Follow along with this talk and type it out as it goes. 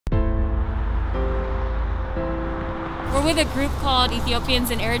We're with a group called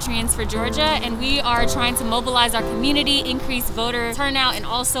Ethiopians and Eritreans for Georgia, and we are trying to mobilize our community, increase voter turnout, and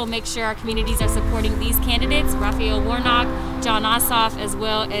also make sure our communities are supporting these candidates, Rapheal Warnock, John Ossoff, as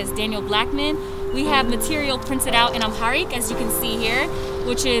well as Daniel Blackman. We have material printed out in Amharic, as you can see here,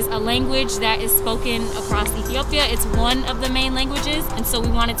 which is a language that is spoken across Ethiopia. It's one of the main languages, and so we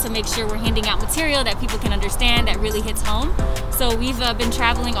wanted to make sure we're handing out material that people can understand that really hits home. So we've been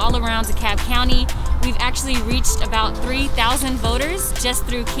traveling all around DeKalb County. We've actually reached about 3,000 voters just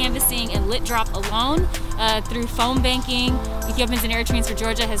through canvassing and lit drop alone. Through phone banking, Ethiopians and Eritreans for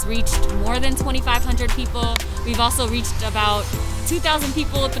Georgia has reached more than 2,500 people. We've also reached about 2,000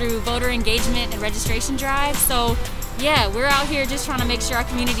 people through voter engagement and registration drives. So yeah, we're out here just trying to make sure our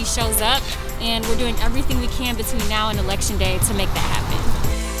community shows up, and we're doing everything we can between now and Election Day to make that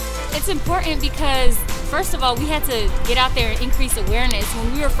happen. It's important because, first of all, we had to get out there and increase awareness.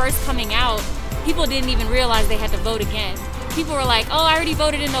 When we were first coming out, people didn't even realize they had to vote again. People were like, oh, I already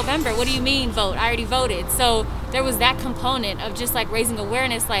voted in November. What do you mean vote? I already voted. So there was that component of just like raising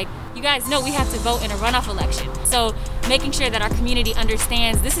awareness, like, you guys know we have to vote in a runoff election. So making sure that our community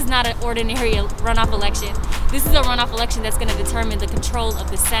understands this is not an ordinary runoff election. This is a runoff election that's going to determine the control of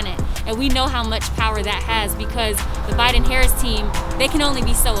the Senate. And we know how much power that has because the Biden-Harris team, they can only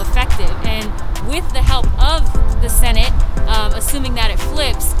be so effective. And with the help of the Senate, assuming that it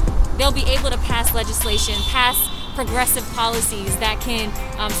flips, they'll be able to pass legislation, pass progressive policies that can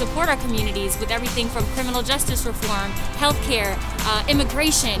support our communities with everything from criminal justice reform, healthcare,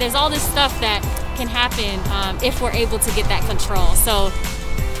 immigration. There's all this stuff that can happen if we're able to get that control. So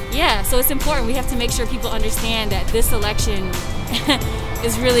yeah, so it's important. We have to make sure people understand that this election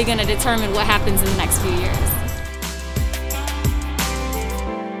is really going to determine what happens in the next few years.